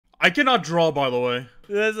I cannot draw, by the way.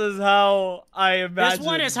 This is how I imagine. This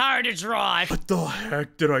one is hard to draw. What the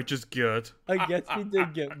heck did I just get? I guess we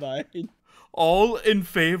did get mine. All in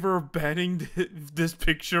favor of banning this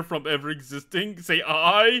picture from ever existing? Say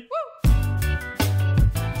aye.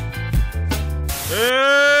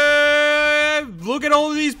 Hey, look at all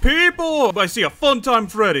these people! I see a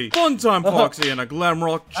Funtime Freddy, Funtime Foxy, and a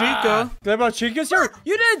Glamrock Chica. Glamrock Chica's here?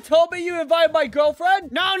 You didn't tell me you invited my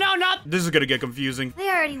girlfriend? No, not. This is gonna get confusing. We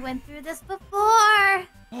already went through this before.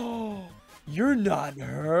 Oh, you're not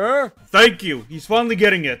her. Thank you. He's finally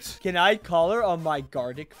getting it. Can I call her on my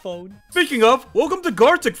GARTIC phone? Speaking of, welcome to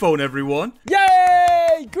GARTIC phone, everyone.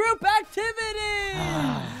 Yay! Group activity!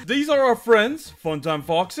 These are our friends, Funtime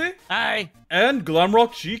Foxy. Hi. And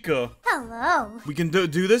Glamrock Chica. Hello. We can do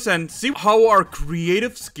this and see how our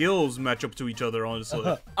creative skills match up to each other,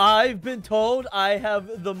 honestly. I've been told I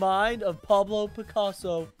have the mind of Pablo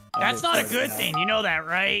Picasso. That's not a good thing. You know that,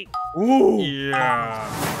 right? Ooh.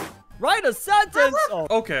 Yeah. Write a sentence! Oh.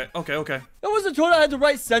 Okay. I wasn't told I had to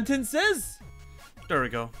write sentences. There we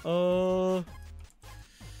go.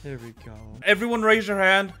 There we go. Everyone raise your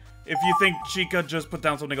hand if you think Chica just put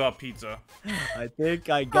down something about pizza. I think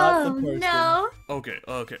I got the person. No. Okay.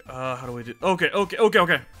 How do we do? Okay.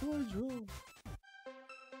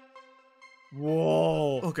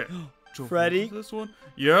 Whoa. Okay. Freddy? This one?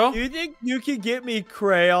 Yeah? Do you think you can get me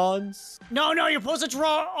crayons? No, you're supposed to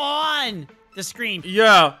draw on the screen.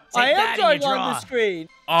 Yeah. I am drawing on the screen.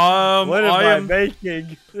 What am I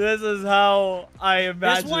making? This is how I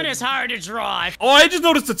imagine. This one is hard to draw. Oh, I just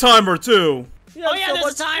noticed the timer too. Oh yeah,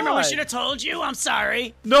 there's a timer. We should have told you. I'm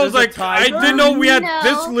sorry. No, like I didn't know we had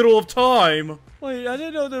this little of time. Wait, I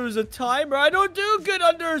didn't know there was a timer. I don't do good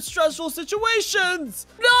under stressful situations.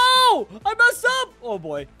 No! I messed up. Oh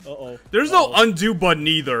boy. Uh-oh. There's no undo button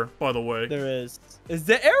either, by the way. There is. It's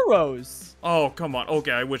the arrows. Oh, come on.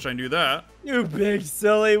 Okay, I wish I knew that. You big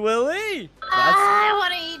silly Willy. I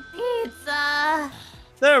want to eat pizza.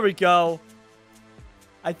 There we go.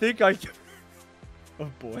 I think I... Oh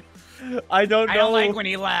boy. I don't know. I don't like when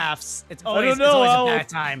he laughs. It's always, a bad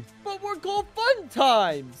time. But we're called fun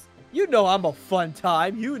times. You know I'm a fun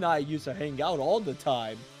time. You and I used to hang out all the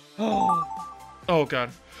time. Oh, God.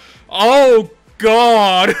 Oh,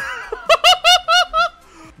 God.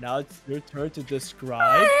 Now it's your turn to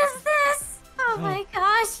describe. What is this? Oh, my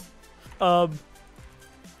gosh.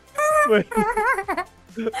 Wait.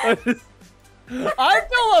 I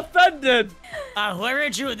feel offended. Whoever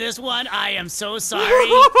drew this one, I am so sorry.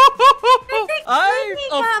 I'm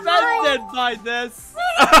offended by this.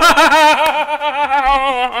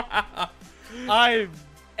 I'm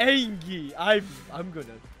angry. I'm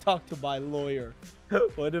gonna talk to my lawyer.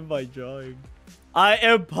 What am I drawing? I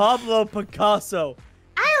am Pablo Picasso.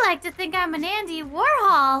 I like to think I'm an Andy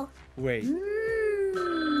Warhol. Wait. Oh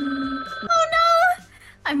no!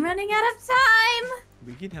 I'm running out of time.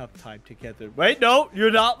 We can have time together. Wait, no, you're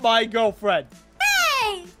not my girlfriend.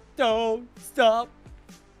 Hey! Don't stop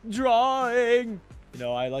drawing. You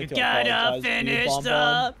know, I like to gotta finish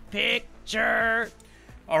the picture.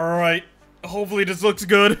 All right. Hopefully this looks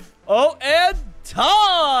good. Oh, and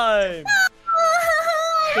time!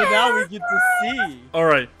 So now we get to see. All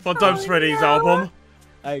right. Funtime Freddy's album.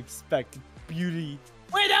 I expect beauty.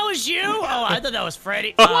 Wait, that was you? Oh, I thought that was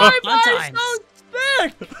Freddy. Why am I Funtime. so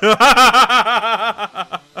thick?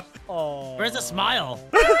 Oh. Where's the smile?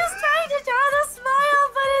 I was trying to draw the smile,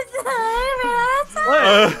 but it's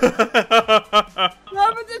What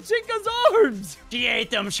happened to Chica's arms? She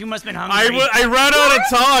ate them. She must have been hungry. I ran out of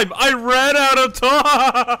time. I ran out of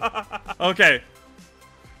time. Okay.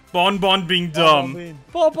 Bon being dumb.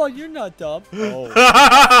 Bon, you're not dumb. Oh.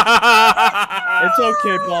 It's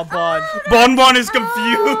okay, Bon. Bon is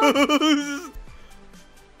confused.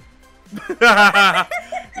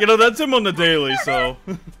 You know, that's him on the daily, so.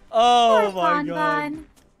 Oh my God.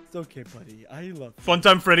 It's okay, buddy. I love you.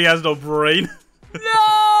 Funtime Freddy has no brain.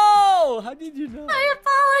 No! How did you know? I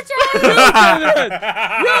You did it!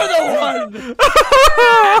 You're the one!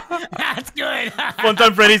 That's good.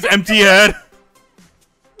 Funtime Freddy's empty head.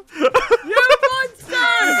 You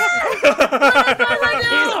monster!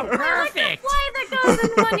 He's perfect. Fly that goes in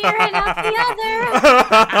one ear and out the other.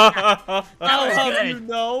 How good. you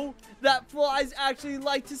know that flies actually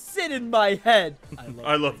like to sit in my head?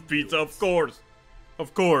 I love pizza, of course.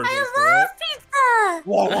 Of course. I love pizza.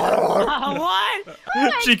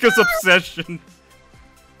 What? Chica's obsession.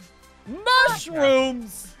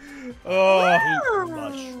 Mushrooms! Oh.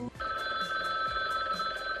 Mushrooms.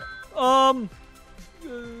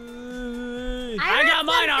 I got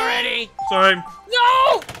mine already. Sorry.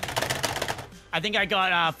 No! I think I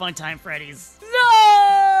got Funtime Freddy's.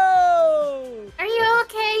 No! Are you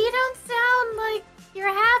okay? You don't sound like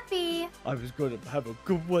you're happy. I was going to have a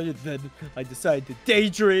good one, and then I decided to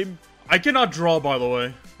daydream. I cannot draw, by the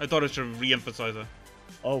way. I thought I should re-emphasize it.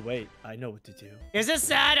 Oh, wait. I know what to do. Is this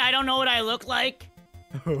sad? I don't know what I look like.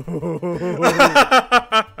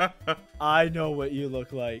 I know what you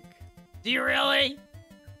look like. Do you really?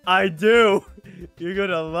 I do. You're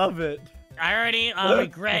gonna love it. I already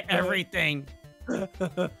regret everything.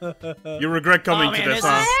 You regret coming Oh, to man, this, this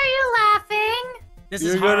huh? is- Why are you laughing? This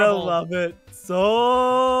You're is gonna horrible. love it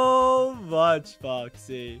so much,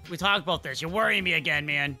 Foxy. We talked about this. You're worrying me again,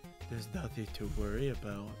 man. There's nothing to worry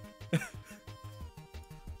about.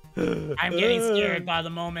 I'm getting scared by the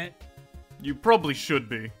moment. You probably should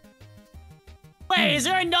be. Wait, is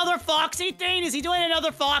there another Foxy thing? Is he doing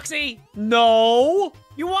another Foxy? No!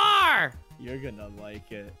 You are! You're gonna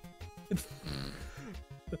like it.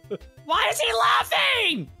 Why is he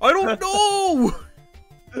laughing? I don't know!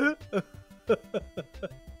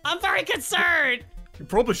 I'm very concerned. You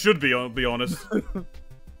probably should be, I'll be honest. This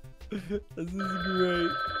is great.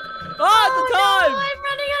 Oh, Ah, no, the time! I'm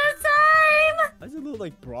running out of time. Why does it look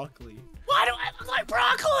like broccoli? Why do I look like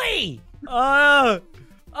broccoli?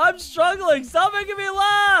 I'm struggling. Stop making me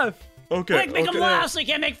laugh. Okay, Quick, make okay. him laugh so he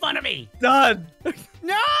can't make fun of me. Done.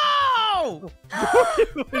 No!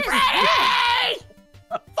 Freddy!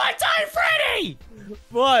 Funtime Freddy!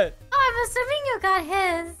 What? Oh, I'm assuming you got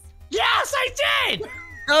his. Yes, I did!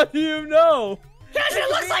 How do you know? Yes, it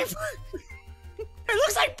looks like... It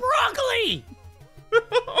looks like broccoli!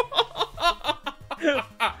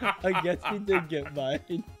 I guess you did get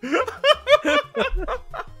mine.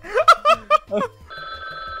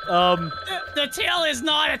 The tail is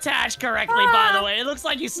not attached correctly, by the way. It looks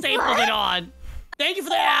like you stapled it on. Thank you for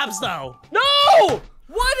the abs, though. No!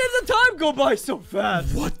 Why did the time go by so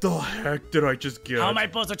fast? What the heck did I just get? How am I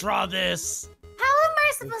supposed to draw this? How am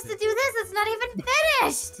I supposed to do this? It's not even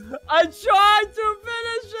finished. I tried to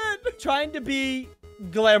finish it. Trying to be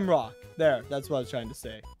glam rock. There, that's what I was trying to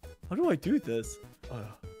say. How do I do this?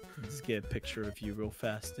 Let's get a picture of you real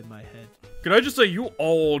fast in my head. Can I just say, you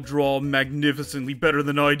all draw magnificently better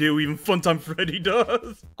than I do, even Funtime Freddy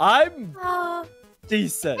does. I'm Oh,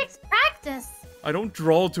 decent. takes practice. I don't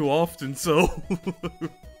draw too often, so...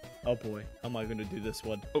 Oh boy, how am I gonna do this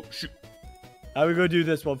one? Oh, shoot. How are we gonna do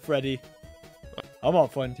this one, Freddy? I'm on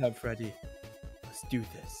Funtime Freddy. Let's do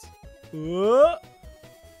this.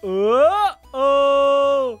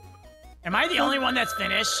 Oh! Am I the only one that's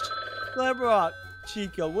finished? Glam rock,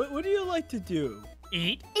 Chica, what do you like to do?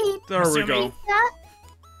 Eat? Eat There we go. pizza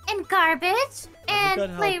and garbage I forgot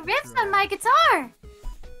and how play to riffs draw. on my guitar.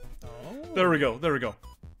 Oh. There we go, there we go.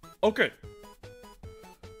 Okay.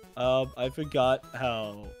 I forgot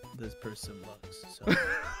how this person looks. So.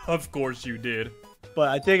 Of course you did. But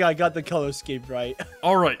I think I got the color scheme right.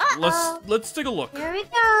 Alright, Uh-oh. let's take a look. Here we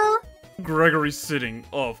go. Gregory's sitting,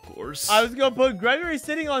 of course. I was gonna put Gregory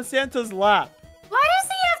sitting on Santa's lap. Why does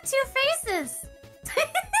he have two faces?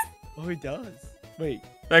 Oh, he does. Wait.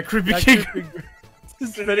 That creepy That king. creepy-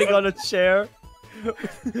 Sitting on a chair. Whee!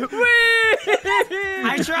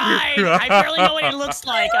 I tried! I barely know what he looks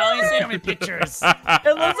like. I only see him in pictures.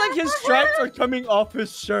 It looks like his stripes are coming off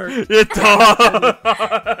his shirt. It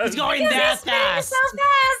does. He's going that fast. So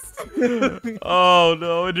fast. Oh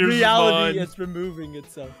no, it is Reality mine. is removing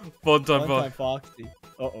itself. Funtime Funtime Fun. Foxy.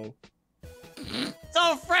 Uh-oh.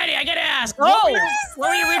 So, Freddy, I gotta ask, Oh! what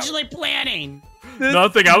were you originally planning?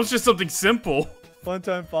 Nothing, I was just something simple.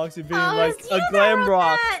 Funtime Foxy being Oh, like it's a you that glam wrote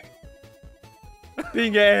rock. that.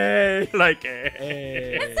 Being a. Like,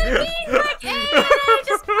 Hey. Being like, hey, I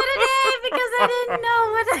just put it in because I didn't know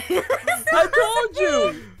what I told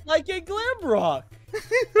you! Like a glam rock.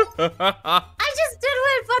 I just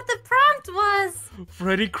did what the prompt was.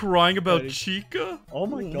 Freddy crying about Freddy. Chica? Oh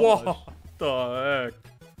my gosh. What the heck?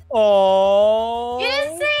 Oh. You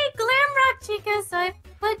didn't say glam rock Chica, so I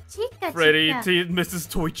put Chica. Freddy, Chica. Mrs.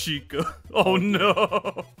 Toy Chica. Oh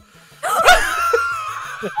no.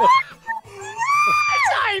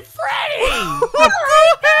 Funtime Freddy! What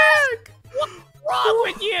the heck? What's wrong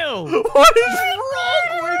with you? What is wrong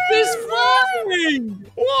with this Flying.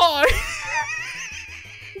 Why?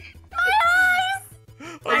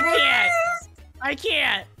 I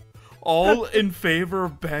can't. All in favor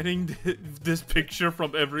of banning this picture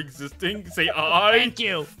from ever existing? Say aye. Thank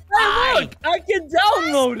you. Hey, look! I can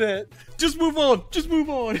download it! Just move on. Just move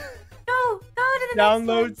on. Go to the next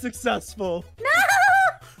Download one. successful. No!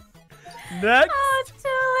 Next! Oh, it's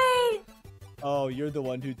too late. Oh, you're the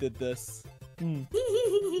one who did this. It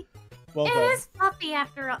Well done. is Fluffy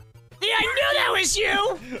after all. See, I knew that was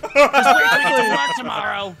you. Just wait till I get to work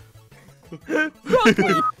tomorrow.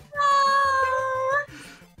 Broccoli! No!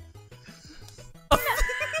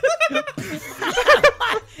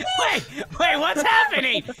 Wait, what's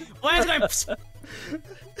happening? Why is going?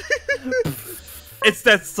 It's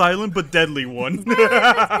that silent but deadly one.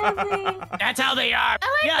 That's how they are.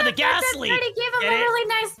 I like Yeah, the gas leak. Freddy gave him Get a it? really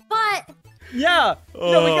nice butt. Yeah. You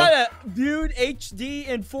know, we got a dude HD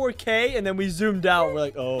in 4K, and then we zoomed out. We're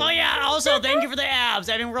like, oh. Oh yeah. Also, thank you for the abs.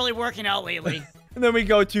 I've been really working out lately. And then we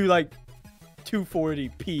go to like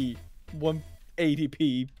 240p,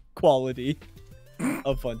 180p quality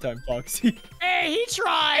of Funtime Foxy. Hey, he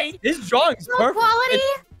tried. His drawing's Low perfect. quality.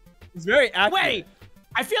 It's very accurate. Wait,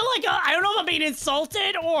 I feel like I don't know if I'm being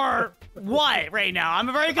insulted or what right now.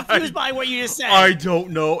 I'm very confused by what you just said. I don't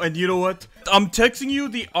know. And you know what? I'm texting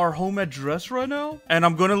you our home address right now, and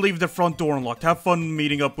I'm gonna leave the front door unlocked. Have fun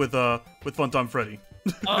meeting up with Funtime Freddy.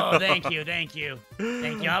 Oh, thank you.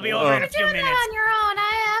 I'll be over in a few Doing minutes. that on your own.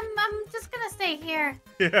 I'm just gonna stay here.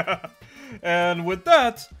 Yeah. And with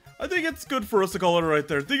that, I think it's good for us to call it right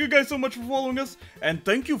there. Thank you guys so much for following us, and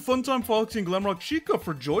thank you Funtime Foxy and Glamrock Chica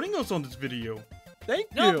for joining us on this video. Thank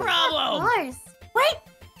you. No Of problem. course. Wait,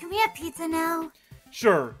 can we have pizza now?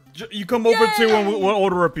 Sure. You come over too and we'll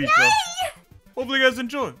order a pizza. Yay! Hopefully you guys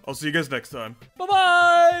enjoy. I'll see you guys next time.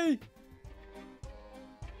 Bye-bye.